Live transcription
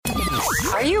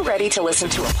Are you ready to listen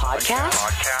to a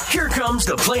podcast? Here comes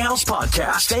the Playhouse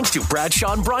Podcast, thanks to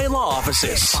Bradshaw and Bryan Law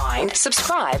Offices. Find,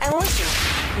 subscribe, and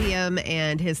listen. Liam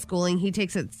and his schooling, he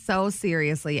takes it so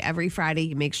seriously. Every Friday,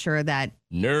 he makes sure that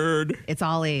it's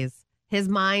all A's. His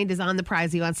mind is on the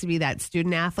prize. He wants to be that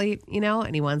student athlete,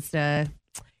 and he wants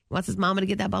his mama to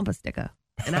get that bumper sticker.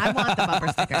 And I want the bumper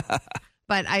sticker.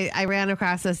 But I ran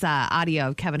across this audio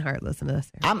of Kevin Hart. Listen to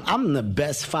this. I'm the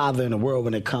best father in the world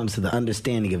when it comes to the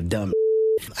understanding of dumb.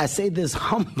 I say this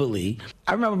humbly.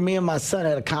 I remember me and my son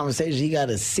had a conversation. He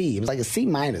got a C. It was like a C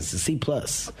minus, a C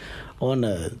plus on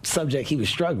the subject he was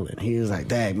struggling. He was like,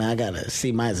 "Dang, man, I got a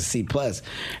C minus, a C plus."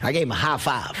 I gave him a high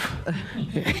five.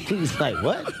 He was like,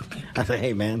 "What?" I said,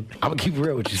 "Hey, man, I'm going to keep it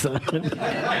real with you, son."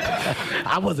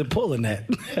 I wasn't pulling that.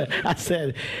 I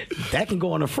said, that can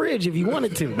go on the fridge if you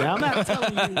wanted to. Now, I'm not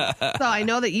telling you. So I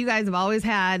know that you guys have always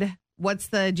had... What's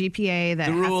the GPA that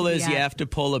the rule has to is you have to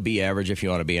pull a B average if you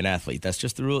want to be an athlete. That's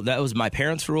just the rule. That was my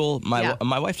parents' rule. My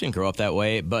wife didn't grow up that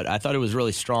way, but I thought it was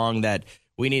really strong that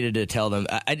we needed to tell them.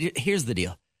 Here's the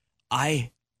deal.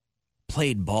 I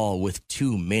played ball with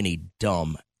too many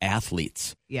dumb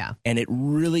athletes. Yeah. And it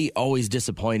really always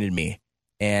disappointed me.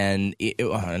 And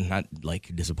not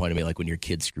like disappointed me like when your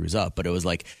kid screws up, but it was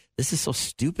like, this is so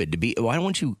stupid to be. Why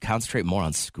don't you concentrate more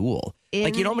on school?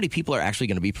 Like, you know how many people are actually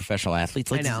going to be professional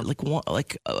athletes? Like, I know.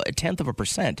 Like a tenth of a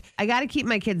percent. I got to keep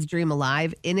my kid's dream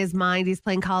alive. In his mind, he's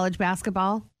playing college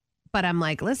basketball. But I'm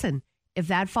like, listen, if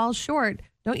that falls short,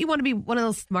 don't you want to be one of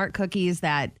those smart cookies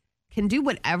that can do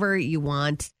whatever you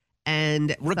want?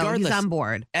 And regardless, so he's on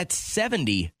board. At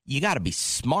 70, you got to be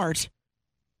smart.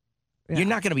 Yeah. You're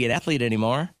not going to be an athlete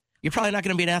anymore. You're probably not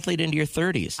going to be an athlete into your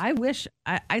 30s. I wish,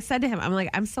 I said to him, I'm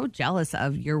like, I'm so jealous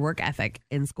of your work ethic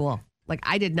in school. Like,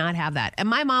 I did not have that. And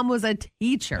my mom was a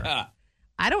teacher.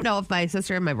 I don't know if my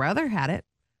sister and my brother had it.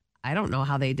 I don't know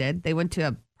how they did. They went to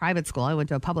a private school. I went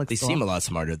to a public school. They seem a lot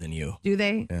smarter than you. Do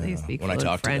they? Yeah. They speak when I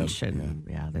talk French to them. and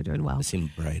yeah, they're doing well. They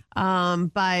seem bright.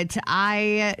 But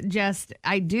I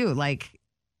do like,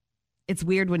 it's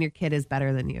weird when your kid is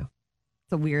better than you.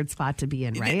 It's a weird spot to be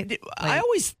in, right? I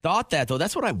always thought that, though.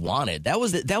 That's what I wanted. That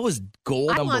was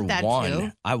goal number one.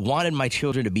 Too. I wanted my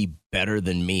children to be better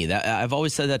than me. I've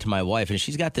always said that to my wife, and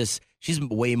she's got this. She's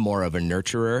way more of a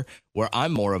nurturer, where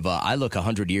I'm more of I look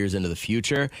 100 years into the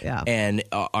future, and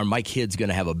are my kids going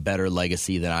to have a better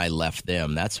legacy than I left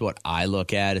them? That's what I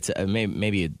look at. It's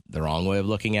maybe the wrong way of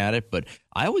looking at it, but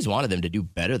I always wanted them to do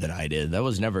better than I did. That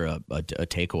was never a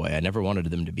takeaway. I never wanted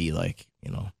them to be like,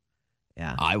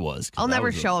 Yeah, I was. I'll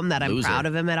never show him that I'm proud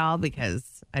of him at all because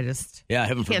I just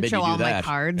can't show all my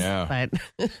cards. Yeah.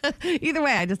 But either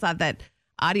way, I just thought that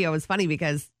audio was funny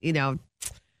because,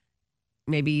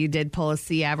 maybe you did pull a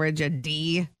C average, a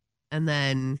D, and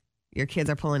then your kids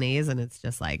are pulling A's, and it's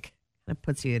just like, it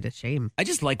puts you to shame. I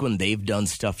just like when they've done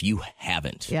stuff you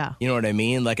haven't. Yeah. You know what I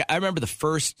mean? Like, I remember the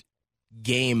first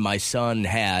game my son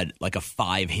had, like a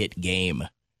 5-hit game.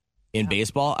 In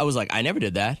baseball, I was like, I never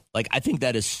did that. Like, I think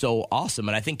that is so awesome.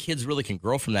 And I think kids really can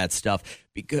grow from that stuff.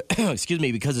 Because,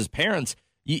 because as parents,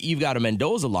 you've got a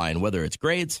Mendoza line, whether it's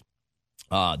grades,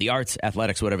 the arts,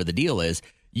 athletics, whatever the deal is,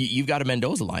 you've got a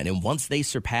Mendoza line. And once they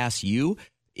surpass you,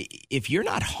 if you're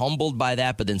not humbled by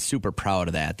that, but then super proud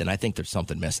of that, then I think there's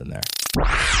something missing there.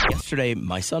 Yesterday,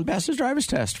 my son passed his driver's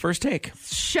test, first take.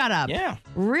 Shut up. Yeah.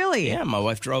 Really? Yeah, my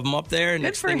wife drove him up there.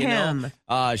 Good for him.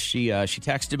 She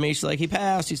texted me. She's like, he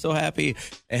passed. He's so happy.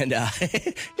 And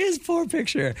his poor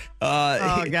picture.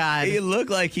 Oh, God. He looked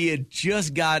like he had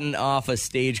just gotten off a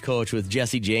stagecoach with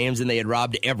Jesse James, and they had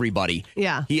robbed everybody.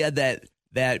 Yeah. He had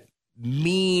that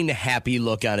mean, happy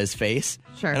look on his face.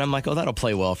 Sure. And I'm like, oh, that'll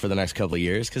play well for the next couple of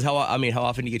years. Because how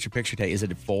often do you get your picture taken? Is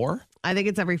it at 4? I think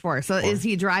it's every 4. So is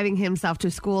he driving himself to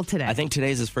school today? I think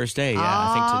today's his first day. Yeah,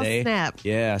 I think today. Snap.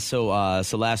 Yeah. So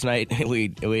last night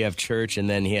we have church, and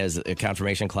then he has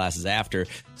confirmation classes after.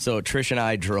 So Trish and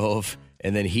I drove,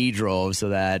 and then he drove.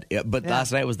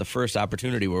 Last night was the first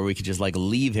opportunity where we could just like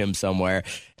leave him somewhere.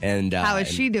 And how is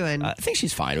she doing? I think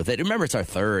she's fine with it. Remember, it's our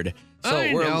third. So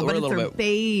we're a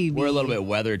little bit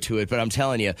weathered to it, but I'm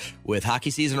telling you, with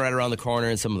hockey season right around the corner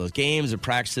and some of those games and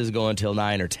practices go until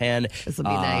 9 or 10, this will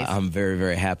be nice. I'm very,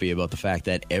 very happy about the fact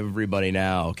that everybody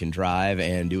now can drive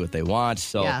and do what they want.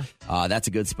 So that's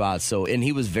a good spot. So, and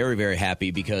he was very, very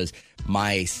happy because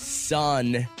my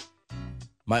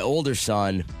older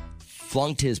son,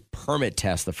 flunked his permit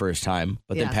test the first time,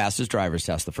 but then passed his driver's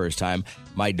test the first time.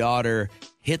 My daughter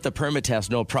hit the permit test,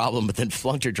 no problem, but then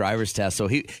flunked her driver's test. So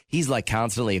he's like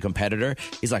constantly a competitor.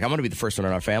 He's like, I'm going to be the first one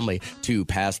in our family to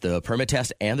pass the permit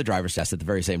test and the driver's test at the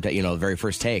very same time, the very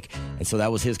first take. And so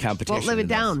that was his competition. Won't live it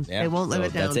down. Yeah, they won't live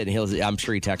it down. That's it. And I'm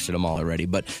sure he texted them all already.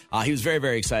 But he was very,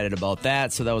 very excited about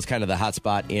that. So that was kind of the hot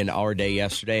spot in our day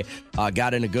yesterday.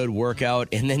 Got in a good workout.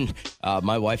 And then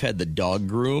my wife had the dog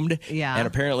groomed. Yeah. And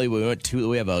apparently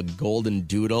we have a golden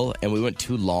doodle, and we went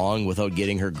too long without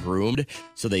getting her groomed.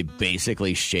 So they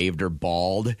basically shaved her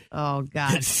bald. Oh,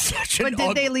 God. But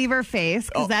did they leave her face?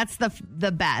 Because that's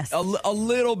the best. A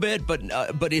little bit, but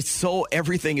it's so,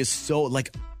 everything is so,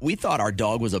 like, we thought our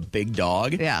dog was a big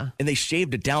dog. Yeah. And they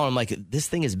shaved it down. I'm like, this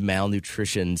thing is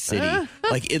malnutrition city.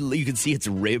 Like, you can see its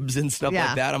ribs and stuff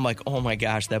like that. I'm like, oh my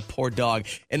gosh, that poor dog.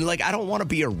 And like, I don't want to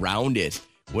be around it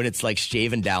when it's like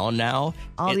shaven down now.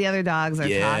 All the other dogs are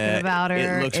talking about her.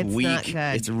 It looks weak. Not good.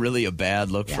 It's really a bad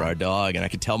look for our dog. And I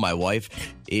could tell my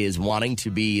wife is wanting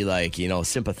to be like,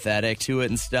 sympathetic to it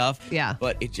and stuff. Yeah.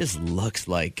 But it just looks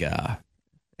like,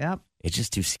 it's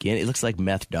just too skinny. It looks like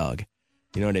meth dog.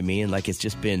 You know what I mean? Like it's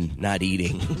just been not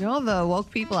eating. The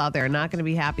woke people out there are not going to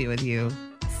be happy with you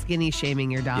skinny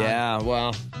shaming your dog. Yeah,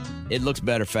 well, it looks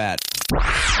better fat.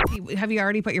 Have you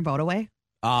already put your boat away?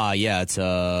 Yeah, it's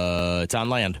on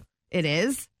land. It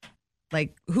is?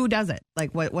 Like, who does it?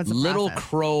 Like, what's the Little process?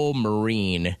 Crow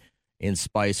Marine in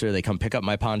Spicer. They come pick up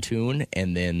my pontoon,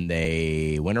 and then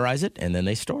they winterize it, and then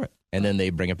they store it. And then they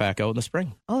bring it back out in the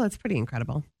spring. Oh, that's pretty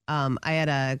incredible. I had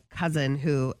a cousin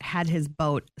who had his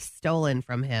boat stolen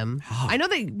from him. I know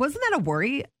wasn't that a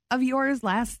worry of yours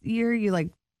last year? You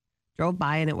drove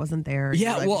by and it wasn't there.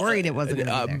 Yeah, worried it wasn't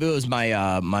there. It was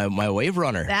my wave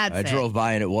runner. I drove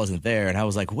by and it wasn't there, and I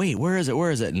was like, wait, where is it?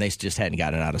 Where is it? And they just hadn't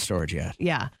gotten it out of storage yet.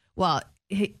 Yeah. Well,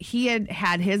 he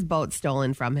had his boat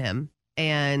stolen from him,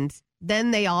 and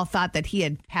then they all thought that he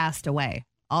had passed away.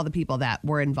 All the people that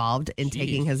were involved in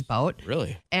taking his boat.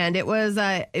 Really? And it was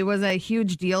a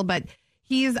huge deal, but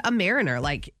he's a mariner.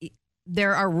 Like,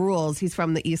 there are rules. He's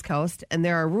from the East Coast, and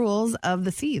there are rules of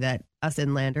the sea that us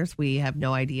inlanders, we have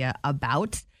no idea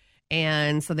about.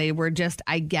 And so they were just,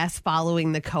 I guess,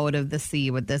 following the code of the sea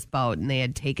with this boat, and they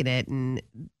had taken it, and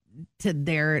to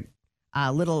their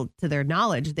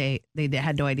knowledge, they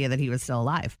had no idea that he was still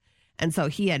alive. And so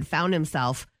he had found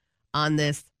himself on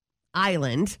this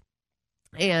island,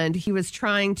 and he was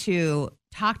trying to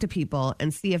talk to people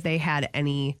and see if they had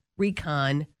any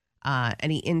recon,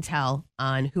 any intel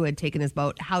on who had taken his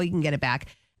boat, how he can get it back.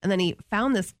 And then he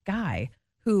found this guy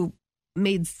who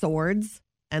made swords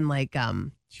and Jeez,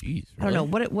 really? I don't know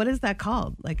what is that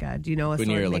called? Do you know when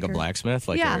you're like a blacksmith?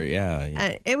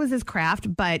 Yeah. It was his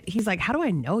craft, but he's like, how do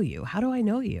I know you? How do I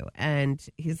know you? And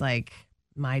he's like,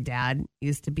 my dad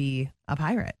used to be a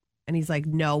pirate. And he's like,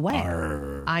 no way.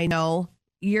 Arr. I know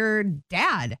your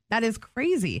dad. That is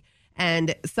crazy.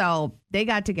 And so they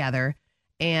got together,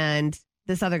 and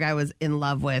this other guy was in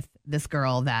love with this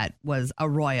girl that was a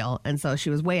royal. And so she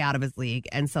was way out of his league.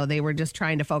 And so they were just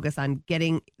trying to focus on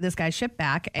getting this guy's ship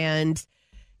back. And,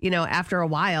 after a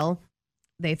while,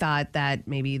 they thought that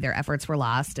maybe their efforts were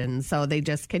lost. And so they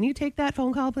just, can you take that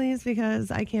phone call, please?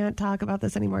 Because I can't talk about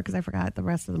this anymore because I forgot the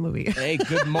rest of the movie. Hey,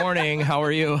 good morning. How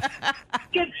are you?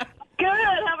 Good.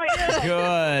 How about you?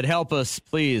 Good. Help us,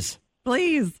 please.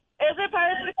 Please. Is it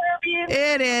Pirates of the Caribbean?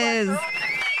 It is.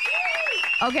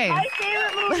 Okay. My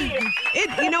favorite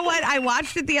movie. You know what? I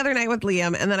watched it the other night with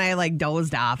Liam, and then I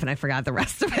dozed off and I forgot the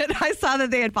rest of it. I saw that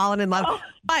they had fallen in love. Oh.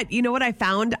 But you know what I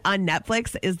found on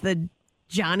Netflix is the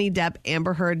Johnny Depp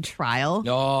Amber Heard trial.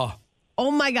 Oh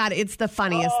my God, it's the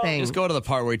funniest thing. Just go to the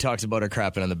part where he talks about her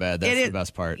crapping in the bed. That's the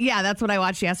best part. Yeah, that's what I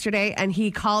watched yesterday, and he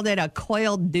called it a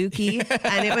coiled dookie.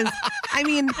 And it was,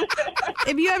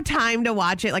 if you have time to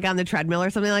watch it on the treadmill or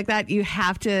something like that, you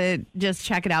have to just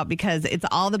check it out because it's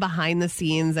all the behind the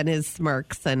scenes and his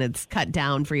smirks, and it's cut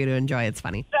down for you to enjoy. It's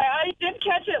funny. I did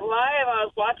catch it live. I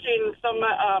was watching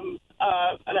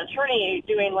an attorney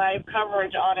doing live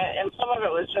coverage on it, and some of it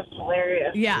was just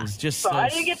hilarious. Yeah. It's just I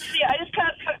didn't get to see. I just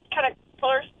kind of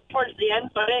close towards the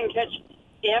end, so I didn't catch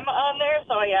him on there.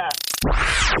 So yeah.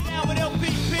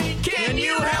 Can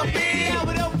you help me?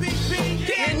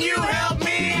 Can you help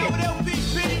me?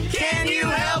 Can you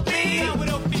help me?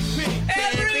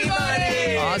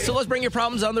 Everybody! So let's bring your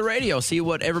problems on the radio, see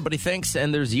what everybody thinks,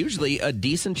 and there's usually a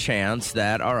decent chance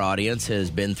that our audience has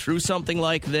been through something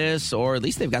like this, or at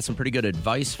least they've got some pretty good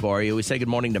advice for you. We say good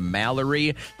morning to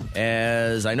Mallory,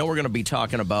 as I know we're going to be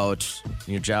talking about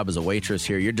your job as a waitress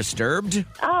here. You're disturbed?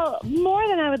 Oh, more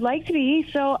than I would like to be.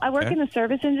 So I work in the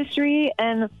service industry,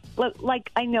 and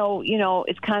I know,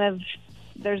 it's kind of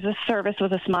there's a service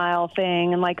with a smile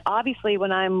thing. And, like, obviously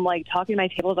when I'm, like, talking to my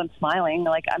tables, I'm smiling.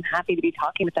 Like, I'm happy to be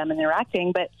talking with them and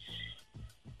interacting. But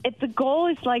if the goal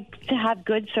is, like, to have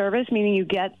good service, meaning you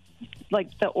get,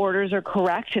 like, the orders are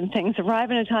correct and things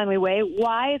arrive in a timely way,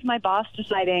 why is my boss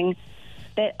deciding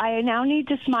that I now need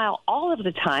to smile all of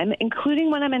the time,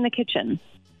 including when I'm in the kitchen?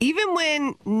 Even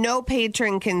when no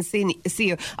patron can see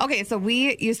you. Okay, so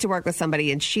we used to work with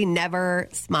somebody, and she never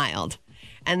smiled.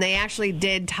 And they actually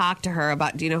did talk to her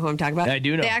about, do you know who I'm talking about? I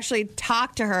do know. They actually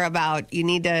talked to her about, you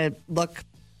need to look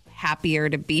happier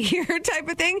to be here type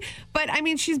of thing. But, I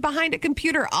mean, she's behind a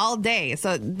computer all day.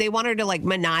 So they want her to, like,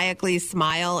 maniacally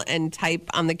smile and type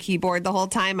on the keyboard the whole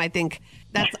time. I think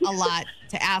that's a lot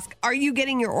to ask. Are you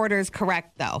getting your orders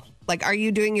correct, though? Like, are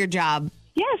you doing your job?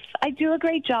 Yes, I do a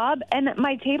great job, and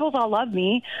my tables all love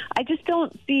me. I just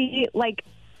don't see, like,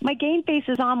 my game face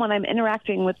is on when I'm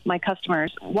interacting with my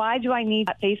customers. Why do I need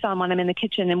that face on when I'm in the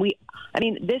kitchen?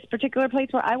 And this particular place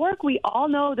where I work, we all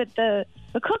know that the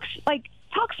cooks, like,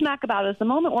 talk smack about us. The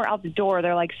moment we're out the door,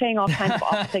 they're, like, saying all kinds of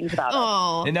awful things about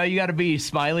us. And now you got to be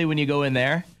smiley when you go in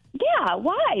there? Yeah,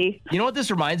 why? You know what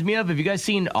this reminds me of? Have you guys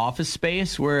seen Office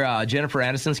Space, where Jennifer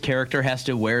Aniston's character has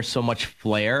to wear so much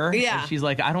flair? Yeah. And she's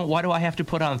like, why do I have to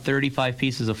put on 35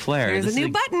 pieces of flair? There's a new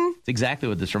button. It's exactly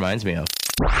what this reminds me of.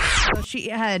 So she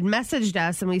had messaged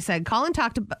us, and we said, call and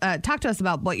talk to us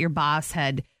about what your boss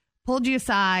had pulled you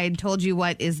aside, told you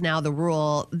what is now the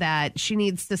rule, that she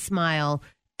needs to smile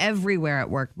everywhere at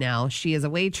work now. She is a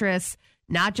waitress,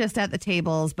 not just at the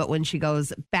tables, but when she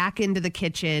goes back into the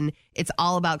kitchen, it's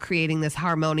all about creating this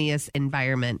harmonious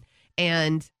environment.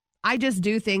 And I just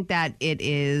do think that it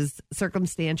is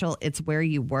circumstantial. It's where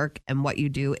you work and what you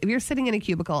do. If you're sitting in a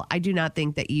cubicle, I do not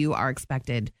think that you are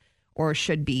expected or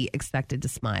should be expected to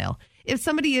smile. If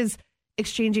somebody is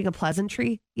exchanging a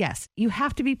pleasantry, yes, you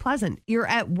have to be pleasant. You're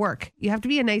at work. You have to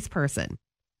be a nice person,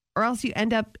 or else you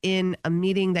end up in a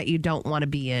meeting that you don't want to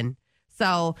be in.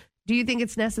 So do you think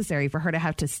it's necessary for her to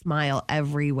have to smile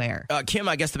everywhere? Kim,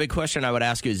 I guess the big question I would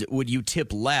ask is, would you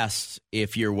tip less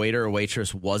if your waiter or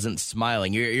waitress wasn't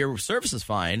smiling? Your service is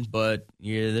fine, but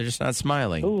they're just not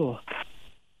smiling. Ooh,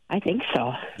 I think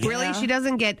so. Really? Yeah. She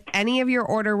doesn't get any of your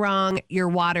order wrong. Your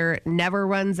water never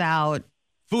runs out.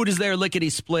 Food is there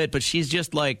lickety-split, but she's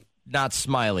just, like, not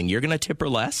smiling. You're going to tip her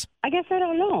less? I guess I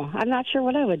don't know. I'm not sure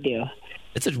what I would do.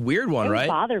 It's a weird one, It would right?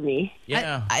 bother me.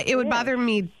 Yeah. It would bother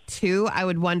me, too. I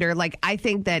would wonder, like, I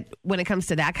think that when it comes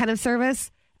to that kind of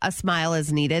service, a smile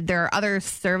is needed. There are other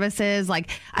services, like,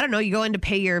 I don't know, you go in to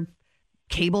pay your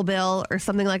cable bill or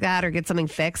something like that, or get something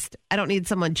fixed. I don't need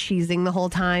someone cheesing the whole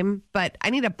time, but I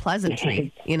need a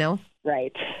pleasantry, you know?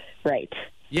 Right.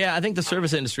 Yeah, I think the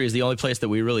service industry is the only place that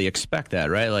we really expect that,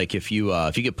 right? Like, if you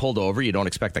get pulled over, you don't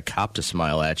expect a cop to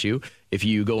smile at you. If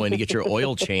you go in to get your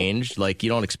oil changed, like, you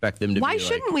don't expect them to. Why be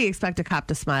shouldn't we expect a cop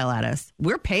to smile at us?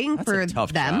 We're paying That's for a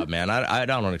tough them. job, man. I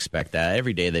don't expect that.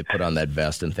 Every day they put on that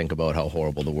vest and think about how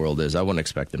horrible the world is. I wouldn't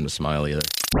expect them to smile either.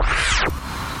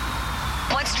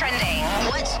 What's trending?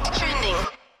 What's trending?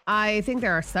 I think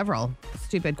there are several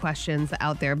stupid questions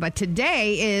out there, but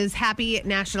today is Happy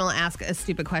National Ask a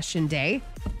Stupid Question Day,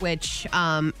 which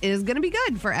is going to be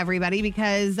good for everybody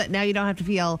because now you don't have to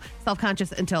feel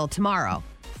self-conscious until tomorrow.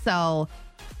 So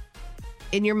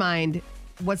in your mind,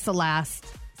 what's the last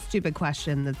stupid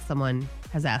question that someone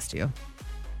has asked you?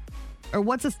 Or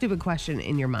what's a stupid question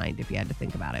in your mind if you had to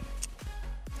think about it?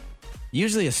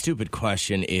 Usually a stupid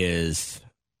question is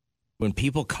when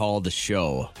people call the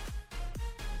show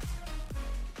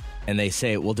and they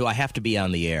say, well, do I have to be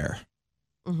on the air?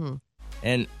 Mm-hmm.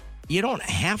 And you don't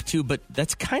have to, but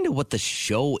that's kind of what the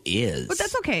show is. But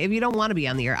that's okay if you don't want to be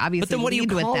on the air. Obviously, But then what are you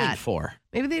lead with calling that. for?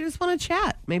 Maybe they just want to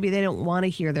chat. Maybe they don't want to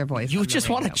hear their voice. You on the just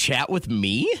want to radio. chat with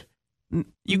me?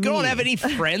 You don't have any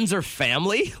friends or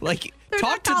family? Like, They're talk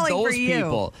not to calling those for you.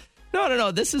 people.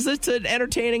 No. It's an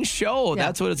entertaining show. Yeah.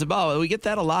 That's what it's about. We get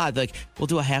that a lot. Like, well,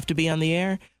 do I have to be on the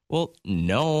air? Well,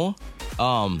 no.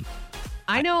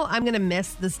 I know I'm going to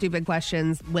miss the stupid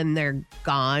questions when they're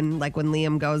gone, like when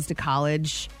Liam goes to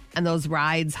college and those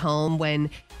rides home when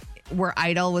we're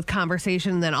idle with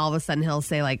conversation. Then all of a sudden he'll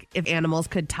say, like, if animals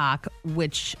could talk,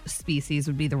 which species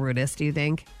would be the rudest, do you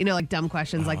think? You know, like dumb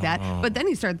questions like that. But then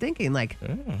you start thinking, like,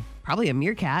 probably a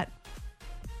meerkat.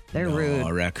 They're rude.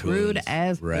 Raccoons. Rude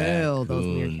as hell, those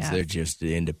meerkats. They're just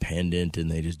independent and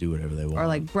they just do whatever they want. Or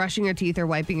like brushing your teeth or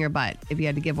wiping your butt. If you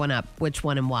had to give one up, which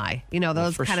one and why? You know,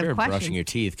 those for kind sure, of questions. brushing your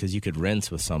teeth because you could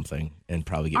rinse with something and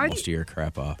probably get most of your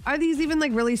crap off. Are these even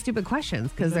like really stupid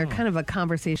questions? Because they're kind of a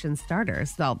conversation starter.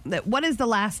 So what is the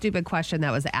last stupid question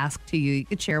that was asked to you? You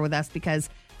could share with us because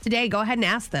today, go ahead and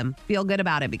ask them. Feel good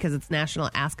about it because it's National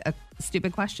Ask a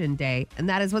Stupid Question Day. And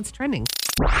that is what's trending.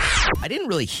 I didn't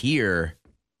really hear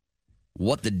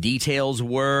what the details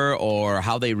were or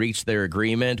how they reached their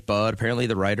agreement, but apparently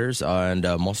the writers and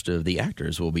most of the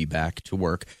actors will be back to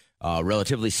work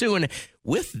relatively soon.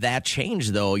 With that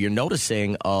change, though, you're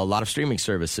noticing a lot of streaming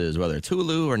services, whether it's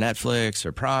Hulu or Netflix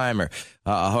or Prime or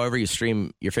however you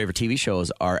stream your favorite TV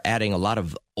shows, are adding a lot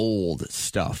of old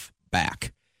stuff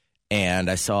back. And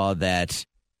I saw that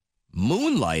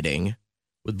Moonlighting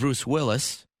with Bruce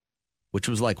Willis, which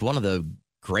was like one of the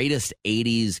greatest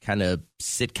 80s kind of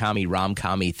sitcom-y,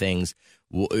 rom-com-y things,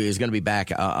 is going to be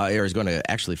back, or is going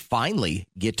to actually finally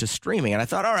get to streaming. And I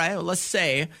thought, all right, well, let's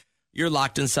say you're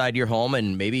locked inside your home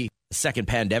and maybe the second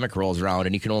pandemic rolls around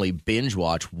and you can only binge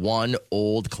watch one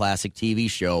old classic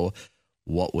TV show.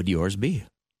 What would yours be?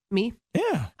 Me?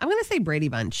 Yeah. I'm going to say Brady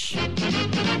Bunch.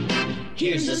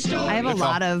 Here's the story. I have a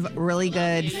lot of really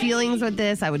good feelings with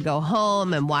this. I would go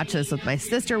home and watch this with my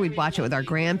sister. We'd watch it with our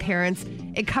grandparents.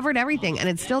 It covered everything, and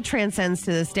it still transcends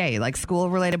to this day, like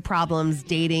school-related problems,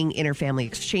 dating, interfamily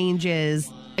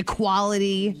exchanges,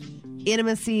 equality,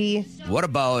 intimacy. What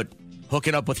about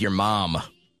hooking up with your mom?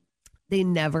 They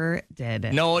never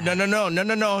did. No.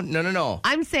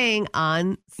 I'm saying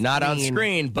on screen. Not on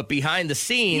screen, but behind the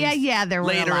scenes. Yeah, there were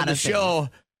later a lot in the of show.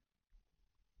 things.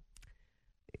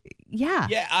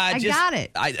 Yeah, I got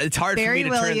it. It's hard Barry for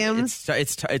me to Williams. turn.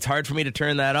 It's hard for me to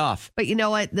turn that off. But you know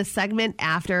what? The segment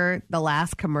after the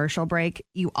last commercial break,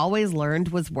 you always learned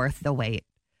was worth the wait,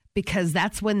 because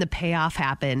that's when the payoff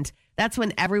happened. That's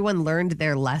when everyone learned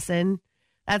their lesson.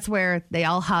 That's where they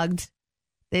all hugged.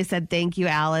 They said, "Thank you,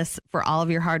 Alice, for all of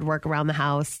your hard work around the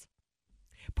house."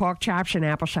 Pork chops and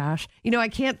applesauce. You know, I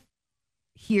can't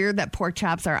hear that pork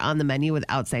chops are on the menu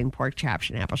without saying pork chops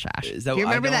and applesauce. Is that, Do you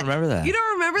remember I don't remember that. You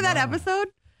don't remember that episode?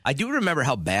 I do remember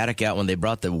how bad it got when they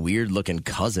brought the weird-looking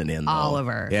cousin in, though.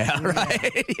 Oliver. Yeah,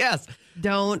 right. Yes.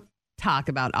 Don't talk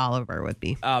about Oliver with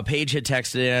me. Paige had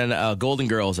texted in Golden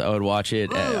Girls. I would watch it.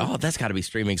 That's got to be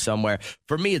streaming somewhere.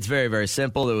 For me, it's very, very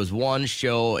simple. There was one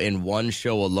show and one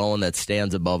show alone that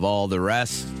stands above all the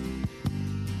rest.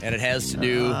 And it has to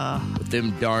do with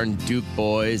them darn Duke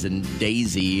boys and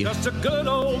Daisy. Just a good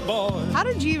old boy. How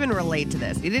did you even relate to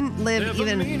this? You didn't live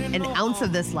even an ounce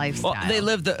of this lifestyle. Well, they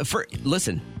lived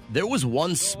listen, there was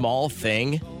one small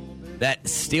thing that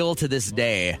still to this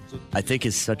day I think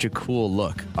is such a cool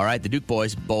look. All right, the Duke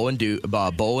boys, Bo and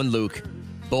Luke,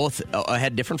 both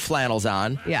had different flannels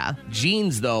on. Yeah.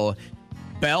 Jeans, though,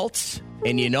 belts,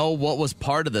 and you know what was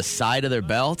part of the side of their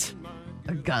belt?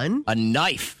 A gun? A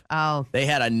knife. Oh. They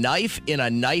had a knife in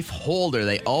a knife holder.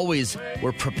 They always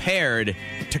were prepared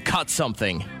to cut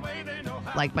something.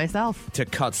 Like myself. To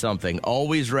cut something.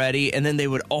 Always ready. And then they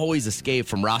would always escape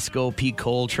from Roscoe P.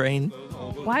 Coltrane.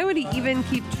 Why would he even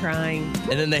keep trying?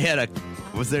 And then they had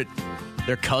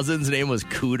their cousin's name was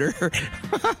Cooter.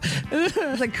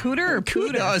 Was it Cooter or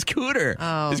Pooter? No, it was Cooter.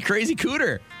 Oh. It was Crazy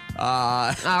Cooter.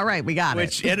 All right, we got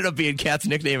which it. ended up being Kat's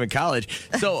nickname in college.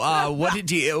 So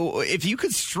if you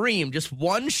could stream just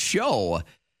one show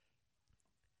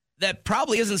that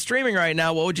probably isn't streaming right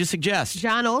now, what would you suggest?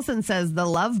 John Olson says The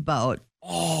Love Boat.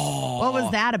 Oh. What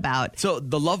was that about? So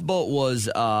the Love Boat was,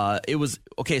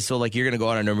 so like you're going to go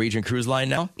on a Norwegian cruise line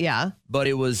now? Yeah. But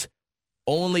it was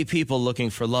only people looking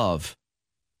for love.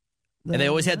 And they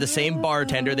always had the same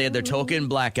bartender. They had their token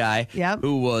black guy,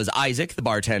 who was Isaac, the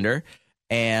bartender.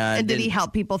 And did he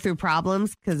help people through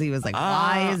problems because he was like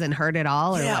wise and heard it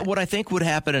all? Or what I think would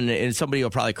happen, and somebody will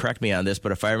probably correct me on this,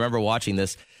 but if I remember watching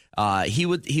this, he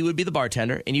would be the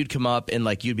bartender, and you'd come up and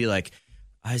like you'd be like,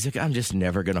 Isaac, I'm just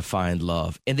never gonna find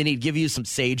love, and then he'd give you some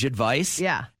sage advice.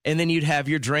 Yeah, and then you'd have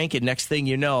your drink, and next thing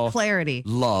you know, clarity,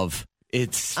 love.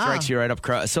 It strikes you right up.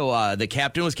 So the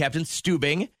captain was Captain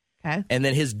Stubing. Okay. And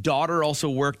then his daughter also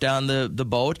worked on the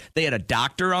boat. They had a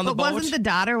doctor on the boat. Wasn't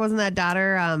that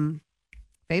daughter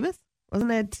famous?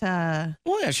 Wasn't it?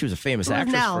 Well, yeah, she was a famous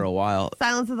actress for a while.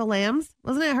 Silence of the Lambs?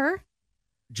 Wasn't it her?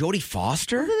 Jodie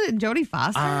Foster? Wasn't it Jodie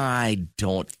Foster? I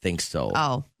don't think so.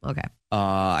 Oh, okay.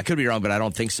 I could be wrong, but I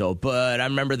don't think so. But I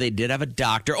remember they did have a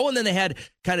doctor. Oh, and then they had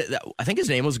I think his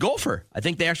name was Gopher. I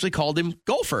think they actually called him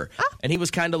Gopher. Oh. And he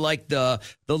was kind of like the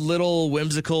little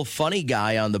whimsical, funny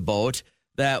guy on the boat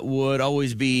that would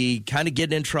always be kind of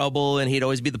getting in trouble, and he'd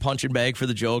always be the punching bag for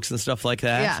the jokes and stuff like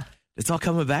that. Yeah. It's all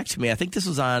coming back to me. I think this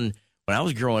was on, when I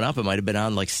was growing up, it might have been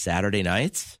on like Saturday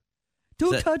nights.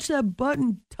 Don't touch that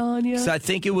button, Tanya. So I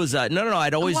think it was, no.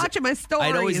 I'm watching my stories.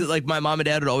 I'd always, like my mom and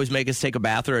dad would always make us take a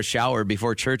bath or a shower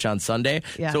before church on Sunday.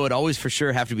 Yeah. So it would always for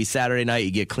sure have to be Saturday night.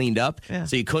 You get cleaned up. Yeah.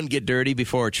 So you couldn't get dirty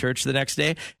before church the next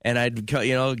day. And I'd,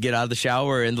 get out of the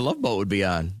shower and the Love Boat would be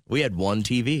on. We had one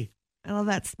TV. I love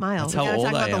that smile. That's we how gotta old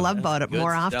talk about I am. the Love Boat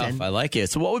more stuff. often. I like it.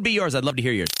 So what would be yours? I'd love to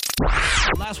hear yours.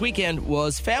 Last weekend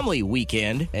was family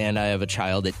weekend, and I have a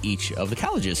child at each of the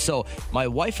colleges. So my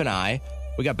wife and I,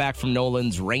 we got back from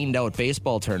Nolan's rained-out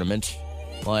baseball tournament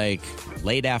like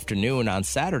late afternoon on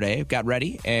Saturday, got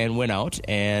ready and went out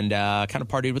and kind of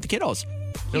partied with the kiddos.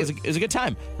 It was a good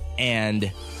time.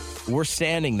 And we're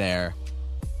standing there,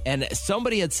 and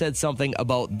somebody had said something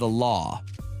about the law.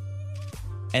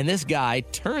 And this guy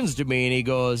turns to me and he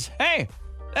goes, "Hey,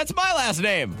 that's my last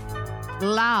name."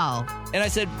 Lau. And I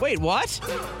said, "Wait, what?"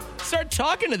 Start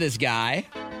talking to this guy.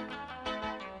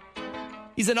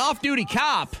 He's an off-duty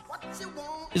cop.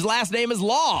 His last name is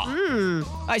Law.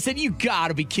 I said, "You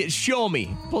gotta be kidding. Show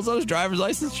me." Pulls out his driver's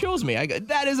license, shows me. I go,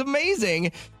 "That is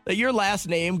amazing that your last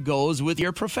name goes with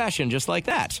your profession just like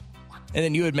that." And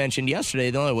then you had mentioned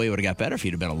yesterday the only way it would have got better if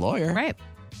you'd have been a lawyer. Right.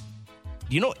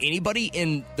 Do you know anybody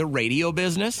in the radio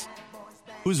business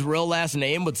whose real last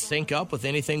name would sync up with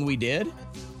anything we did?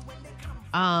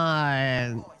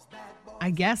 I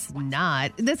guess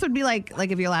not. This would be like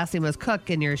if your last name was Cook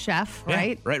and you're a chef,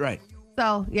 right? Yeah, right.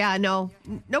 So, yeah, no,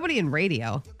 nobody in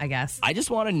radio, I guess. I just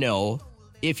want to know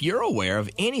if you're aware of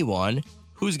anyone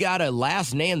who's got a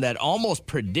last name that almost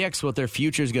predicts what their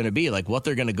future is going to be, like what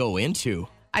they're going to go into.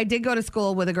 I did go to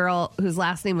school with a girl whose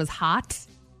last name was Haught,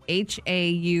 Haught.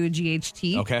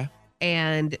 Okay.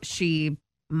 And she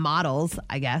models,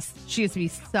 I guess. She used to be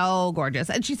so gorgeous.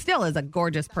 And she still is a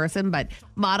gorgeous person, but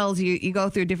models, you go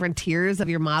through different tiers of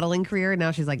your modeling career.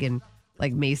 Now she's like in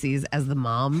Macy's as the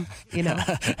mom, you know.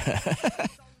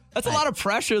 That's a lot of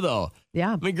pressure, though.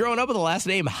 Yeah. I mean, growing up with the last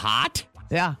name Hot.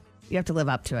 Yeah. You have to live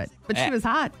up to it. But she was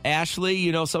hot. Ashley,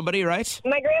 you know somebody, right?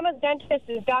 My grandma's dentist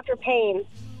is Dr. Payne.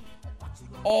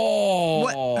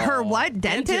 Oh. Her what?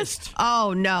 Dentist?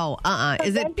 Oh, no.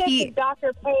 Is it Is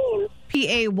Dr. Payne.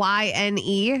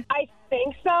 Payne? I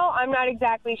think so. I'm not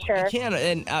exactly sure. I can't,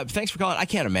 and thanks for calling. I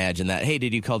can't imagine that. Hey,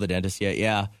 did you call the dentist yet?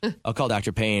 Yeah. I'll call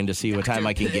Dr. Payne to see what time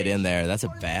I can get in there. That's a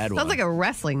bad one. Sounds like a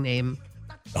wrestling name.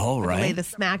 Oh, right. Lay the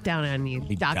smackdown on you,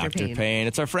 Dr. Payne.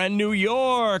 It's our friend New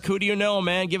York. Who do you know,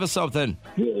 man? Give us something.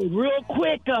 Real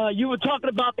quick, you were talking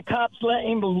about the cops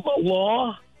letting the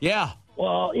law. Yeah.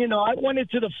 Well, I went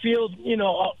into the field,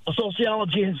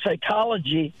 sociology and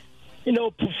psychology,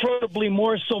 preferably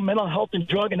more so mental health and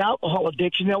drug and alcohol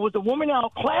addiction. There was a woman in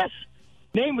our class,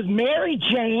 name was Mary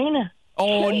Jane.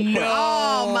 Oh, Schaefer. no.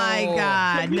 Oh, my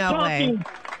God. No way.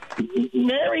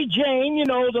 Mary Jane,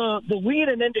 the weed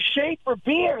and then the Schaefer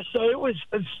beer. So it was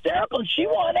hysterical. And she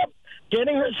wound up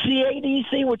getting her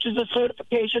CADC, which is a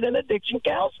certification in addiction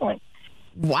counseling.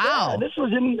 Wow. Yeah, this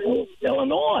was in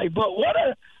Illinois. But what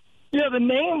a... the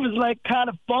name was like kind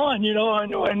of fun,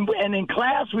 and in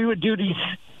class we would do these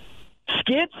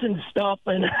skits and stuff.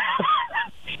 And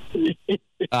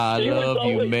I love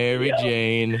you, Mary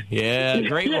Jane. Yeah,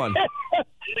 great one.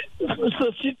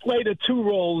 So she played the two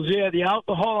roles, the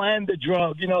alcohol and the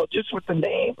drug, just with the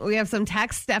name. We have some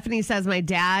text. Stephanie says, my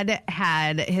dad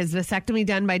had his vasectomy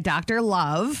done by Dr.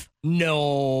 Love.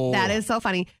 No. That is so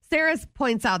funny. Sarah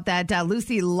points out that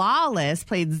Lucy Lawless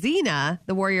played Xena,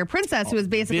 the warrior princess, who was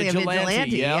basically a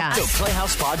vigilante. Yeah. The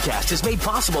Playhouse Podcast is made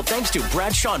possible thanks to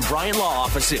Bradshaw and Bryan Law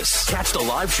Offices. Catch the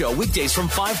live show weekdays from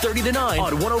 5:30 to 9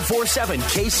 on 104.7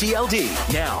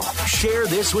 KCLD. Now, share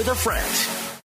this with a friend.